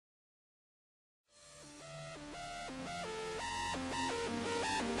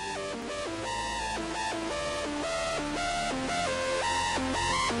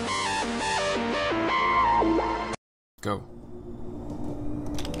Go.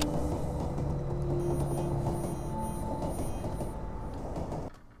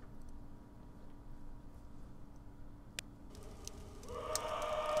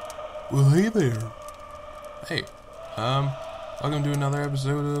 Well, hey there. Hey, welcome to another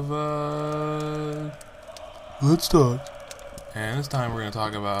episode of, Let's Talk. And this time we're going to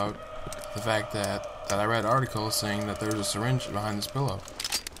talk about the fact that I read articles saying that there's a syringe behind this pillow.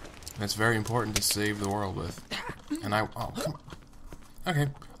 And it's very important to save the world with. And oh, come on. Okay,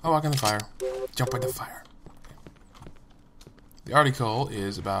 I'll walk in the fire. Jump in the fire. The article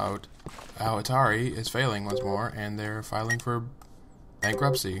is about how Atari is failing once more, and they're filing for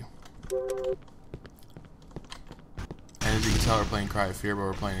bankruptcy. And as you can tell, we're playing Cry of Fear, but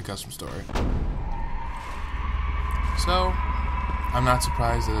we're playing a custom story. So, I'm not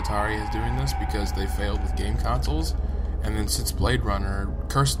surprised that Atari is doing this because they failed with game consoles, and then since Blade Runner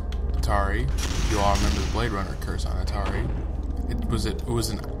cursed Atari, you all remember the Blade Runner curse on Atari. It was a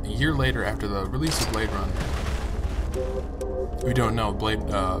year later after the release of Blade Runner. If you don't know,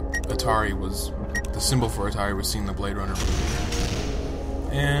 Atari was the symbol for Atari was seeing the Blade Runner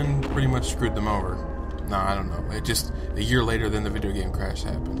movie, and pretty much screwed them over. No, I don't know. It just a year later than the video game crash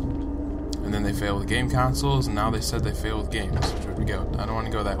happened, and then they failed with game consoles, and now they said they failed with games. Should we go? I don't want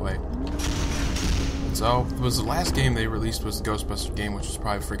to go that way. So, it was the last game they released was the Ghostbusters game, which was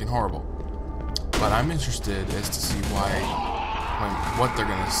probably freaking horrible. But I'm interested as to see what they're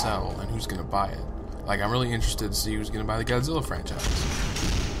gonna sell and who's gonna buy it. Like, I'm really interested to see who's gonna buy the Godzilla franchise,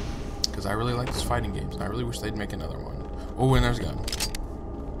 because I really like those fighting games, and I really wish they'd make another one. Oh, and there's a gun.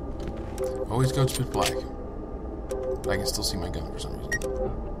 Always goes pitch black, but I can still see my gun for some reason.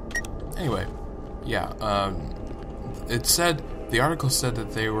 Anyway, yeah. The article said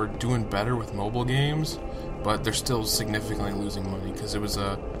that they were doing better with mobile games, but they're still significantly losing money because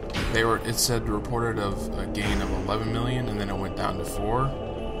it said reported of a gain of 11 million, and then it went down to 4,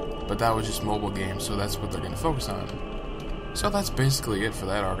 but that was just mobile games, so that's what they're going to focus on. So that's basically it for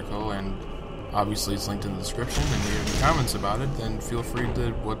that article, and obviously it's linked in the description, and if you have any comments about it, then feel free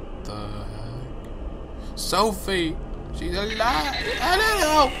to, what the heck? Sophie! She's alive! I don't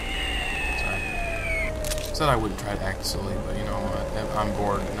know! Sorry. Said I wouldn't try to act silly, but you know what? I'm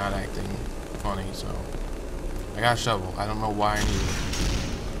bored not acting funny, so I got a shovel. I don't know why I need it.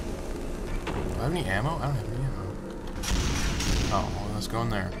 Do I have any ammo? I don't have any ammo. Oh, well, let's go in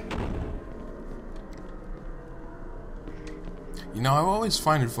there. You know, I always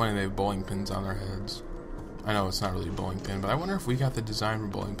find it funny they have bowling pins on their heads. I know it's not really a bowling pin, but I wonder if we got the design for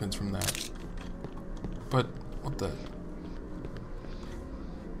bowling pins from that. But, what the...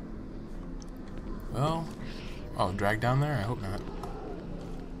 Well... Oh, drag down there? I hope not.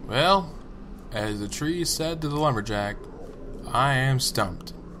 Well, as the tree said to the lumberjack, I am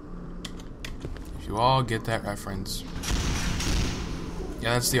stumped. If you all get that reference.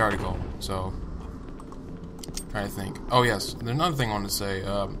 Yeah, that's the article, so... Trying to think. Oh, yes, there's another thing I wanted to say.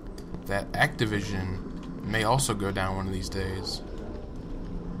 That Activision may also go down one of these days.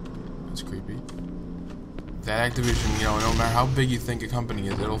 That's creepy. That Activision, you know, no matter how big you think a company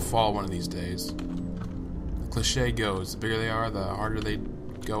is, it'll fall one of these days. The cliche goes, the bigger they are, the harder they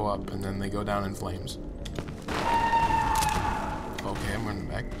go up, and then they go down in flames. Okay, I'm running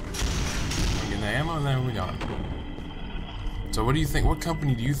back. I'm getting the ammo, and then we're gone. So what do you think? What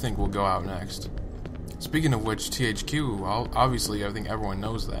company do you think will go out next? Speaking of which, THQ, obviously I think everyone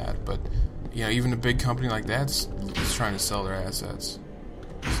knows that, but you know, even a big company like that's trying to sell their assets.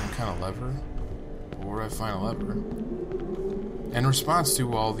 Some kind of lever? Where do I find a lever? In response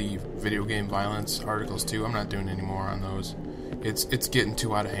to all the video game violence articles too, I'm not doing any more on those. It's getting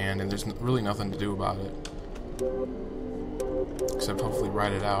too out of hand, and there's really nothing to do about it. Except hopefully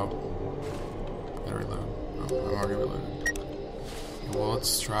write it out. Gotta reload. Oh, I'm already reloaded. Well,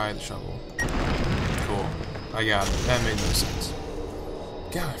 let's try the shovel. Cool. I got it. That made no sense.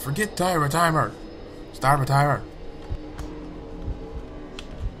 God, forget timer. Start a timer.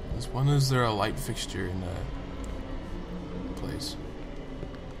 When is there a light fixture in that place?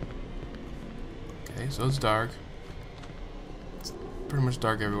 Okay, so it's dark. It's pretty much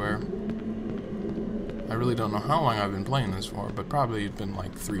dark everywhere. I really don't know how long I've been playing this for, but probably it's been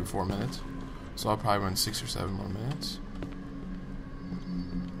like 3 or 4 minutes. So I'll probably run 6 or 7 more minutes.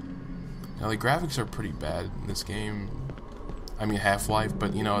 Now the graphics are pretty bad in this game. I mean Half-Life,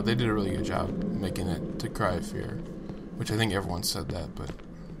 but you know, they did a really good job making it to Cry of Fear. Which I think everyone said that, but...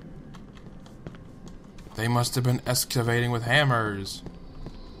 They must have been excavating with hammers,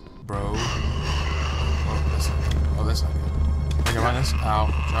 bro. Oh, that's not good. Think about this. Ow,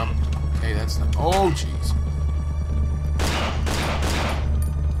 jump. Okay, that's not. Oh, jeez.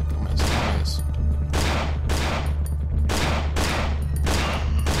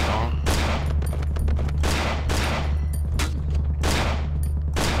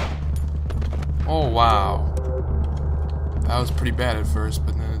 wow. That was pretty bad at first,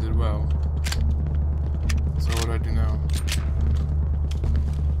 but then it did well. So what do I do now?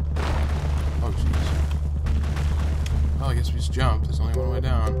 Oh, jeez. Well, I guess we just jumped. There's only one way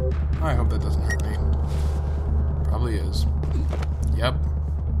down. I hope that doesn't hurt me. Probably is. Yep.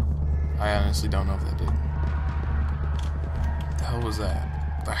 I honestly don't know if that did. What the hell was that?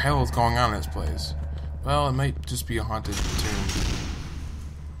 What the hell is going on in this place? Well, it might just be a haunted tomb.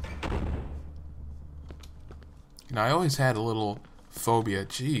 You know, I always had a little phobia.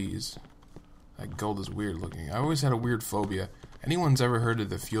 Jeez. That gold is weird looking. I always had a weird phobia. Anyone's ever heard of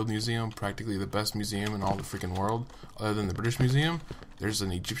the Field Museum? Practically the best museum in all the freaking world, other than the British Museum. There's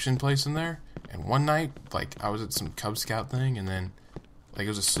an Egyptian place in there. And one night, like, I was at some Cub Scout thing, and then, like, it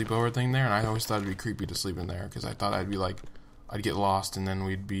was a sleepover thing there, and I always thought it'd be creepy to sleep in there, because I thought I'd be, like, I'd get lost, and then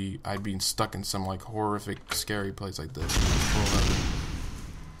I'd be stuck in some, like, horrific, scary place like this.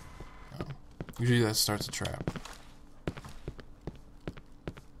 No. Usually that starts a trap.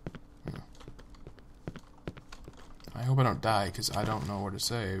 I hope I don't die, because I don't know where to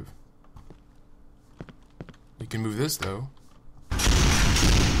save. You can move this, though.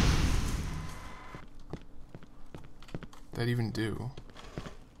 What'd that even do?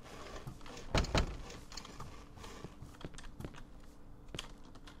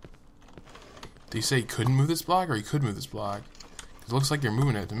 Did you say you couldn't move this block, or you could move this block? Because it looks like you're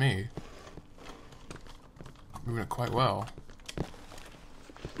moving it to me. Moving it quite well.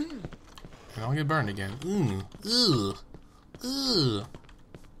 And I'll get burned again. Ugh.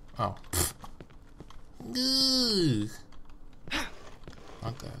 Oh. Ugh.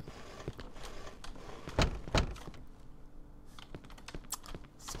 Not that.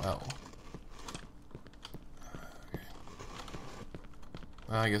 Swell. Okay.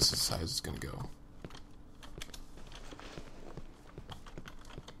 Well, I guess this size is gonna go.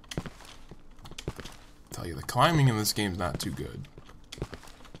 Tell you, the climbing in this game is not too good.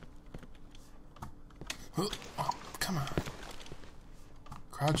 Oh, come on.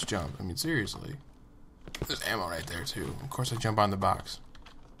 Crouch jump. I mean, seriously. There's ammo right there, too. Of course I jump on the box.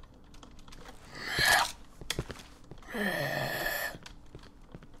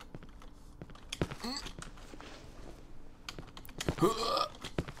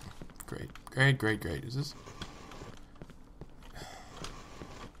 Great. Is this...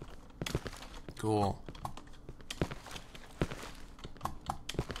 Cool.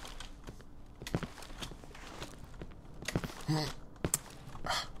 Are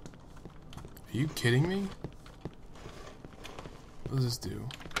you kidding me? What does this do?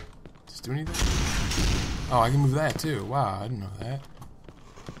 Does this do anything? Oh, I can move that too. Wow, I didn't know that.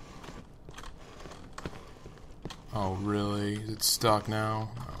 Oh, really? Is it stuck now?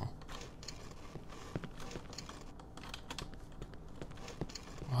 No.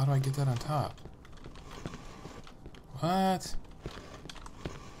 Well, how do I get that on top? What?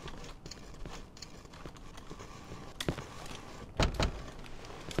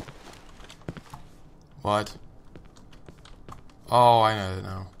 What? Oh, I know it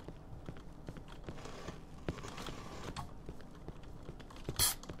now.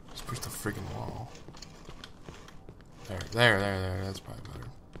 Pfft, just push the freaking wall. There. That's probably better.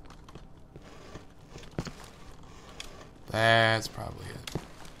 That's probably it.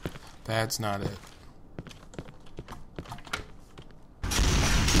 That's not it.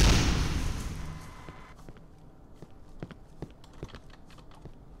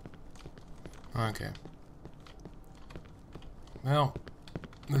 Okay. Well,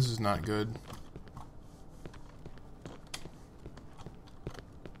 this is not good.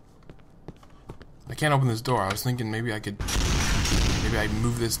 I can't open this door. I was thinking maybe I'd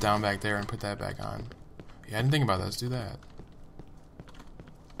move this down back there and put that back on. Yeah, I didn't think about that. Let's do that.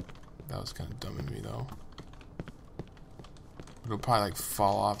 That was kind of dumb of me, though. It'll probably, like,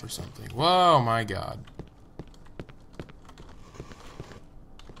 fall off or something. Whoa, my God.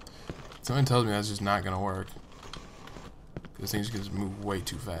 Something tells me that's just not gonna work. This thing's gonna just move way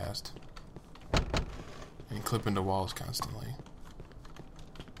too fast. And clip into walls constantly.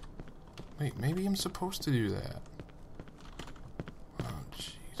 Wait, maybe I'm supposed to do that. Oh,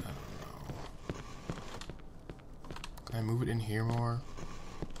 jeez, I don't know. Can I move it in here more?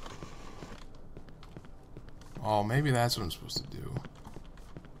 Oh, maybe that's what I'm supposed to do.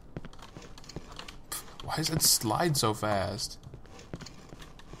 Why does it slide so fast?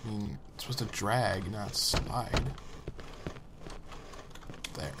 I mean, it's supposed to drag, not slide.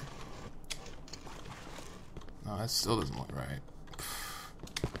 There. No, that still doesn't look right.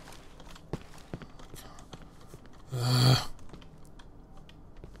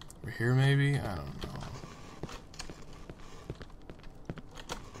 Over here, maybe? I don't know.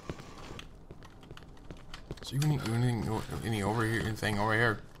 Is there anything over here? Anything over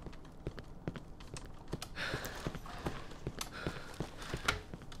here?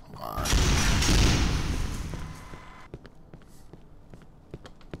 Come on.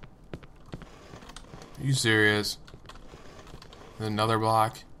 Are you serious? Another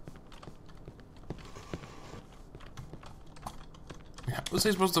block? How was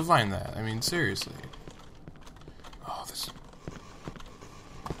I supposed to find that? I mean, seriously. Oh, this...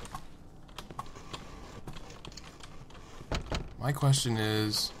 My question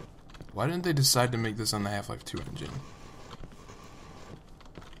is, why didn't they decide to make this on the Half-Life 2 engine?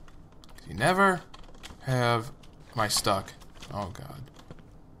 You never have... Am I stuck? Oh, God.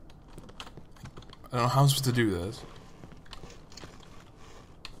 I don't know how I'm supposed to do this.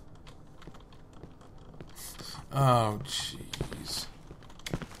 Oh, jeez.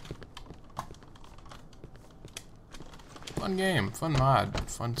 Fun game, fun mod,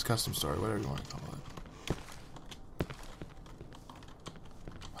 fun custom story, whatever you want to call it.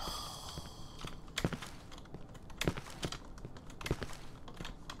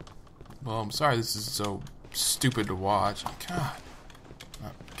 Well, I'm sorry this is so stupid to watch. God.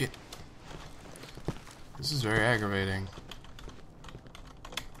 This is very aggravating.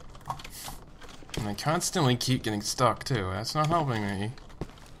 And I constantly keep getting stuck, too. That's not helping me.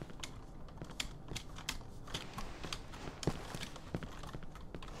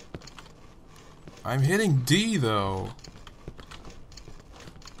 I'm hitting D, though.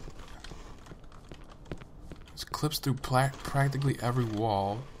 This clips through practically every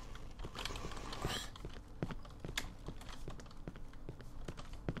wall.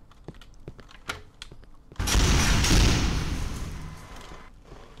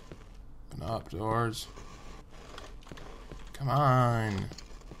 Open up doors. Come on.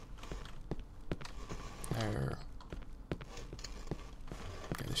 There.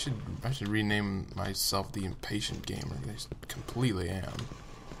 I should rename myself the Impatient Gamer. I completely am.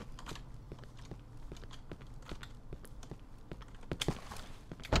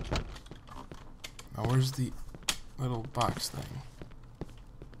 Now where's the little box thing?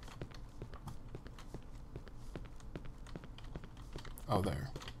 Oh, there.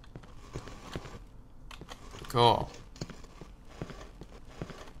 Cool.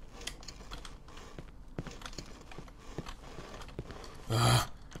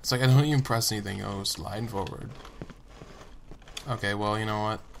 It's like I don't even press anything. Oh, sliding forward. Okay, well, you know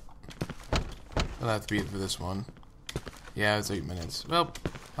what? That'll have to be it for this one. Yeah, it's 8 minutes. Well,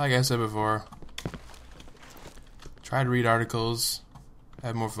 like I said before, try to read articles,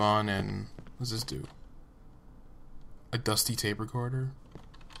 have more fun, and what does this do? A dusty tape recorder?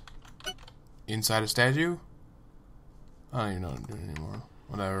 Inside a statue? I don't even know what I'm doing anymore.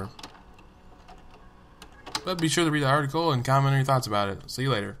 Whatever. But be sure to read the article and comment on your thoughts about it. See you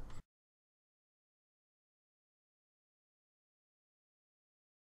later.